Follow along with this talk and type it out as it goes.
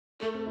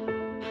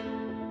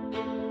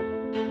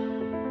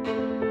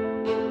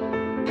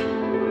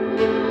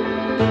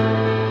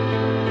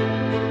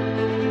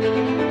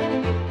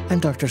I'm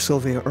Dr.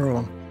 Sylvia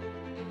Earle,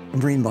 a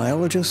marine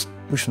biologist,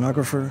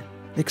 oceanographer,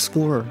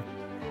 explorer,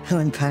 and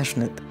I'm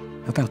passionate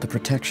about the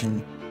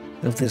protection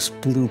of this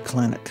blue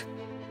planet.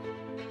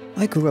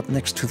 I grew up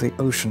next to the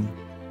ocean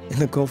in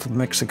the Gulf of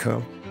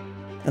Mexico,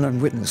 and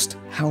I've witnessed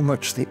how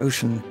much the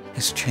ocean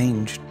has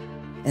changed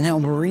and how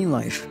marine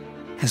life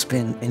has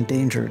been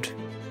endangered.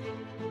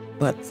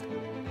 But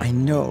I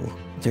know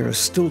there is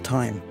still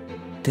time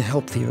to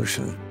help the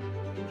ocean,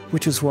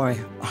 which is why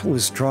I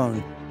was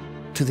drawn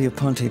to the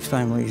Aponte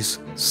family's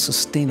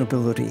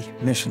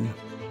sustainability mission.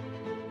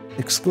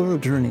 Explora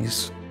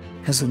Journeys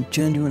has a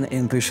genuine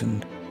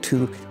ambition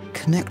to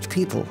connect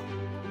people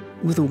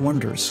with the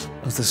wonders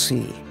of the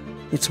sea,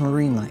 its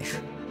marine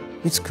life,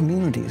 its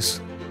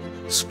communities,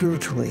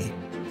 spiritually,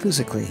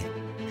 physically,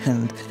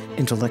 and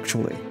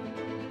intellectually.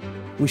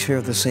 We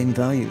share the same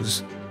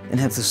values and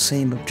have the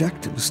same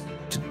objectives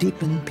to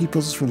deepen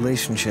people's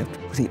relationship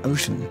with the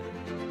ocean,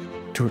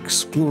 to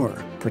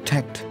explore,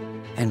 protect,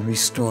 and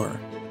restore.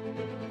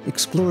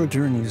 Explora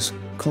Journeys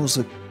calls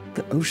it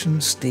the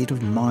ocean state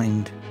of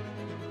mind,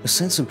 a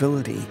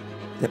sensibility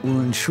that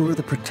will ensure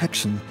the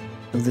protection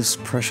of this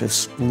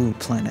precious blue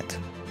planet.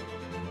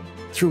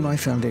 Through my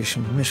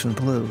foundation, Mission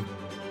Blue,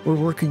 we're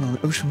working on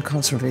ocean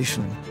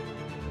conservation,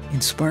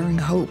 inspiring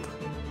hope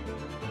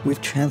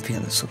with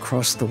champions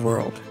across the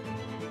world.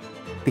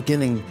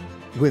 Beginning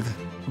with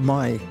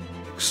my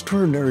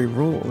extraordinary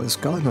role as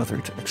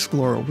Godmother to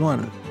Explora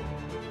I,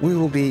 we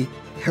will be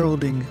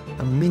heralding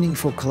a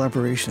meaningful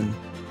collaboration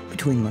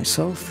between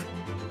myself,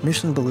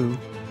 Mission Blue,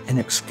 and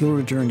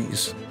Explora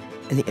Journeys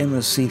and the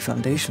MSC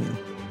Foundation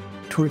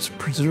towards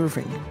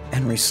preserving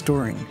and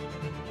restoring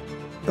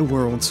the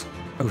world's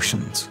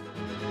oceans,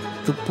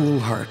 the blue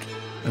heart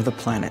of the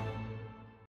planet.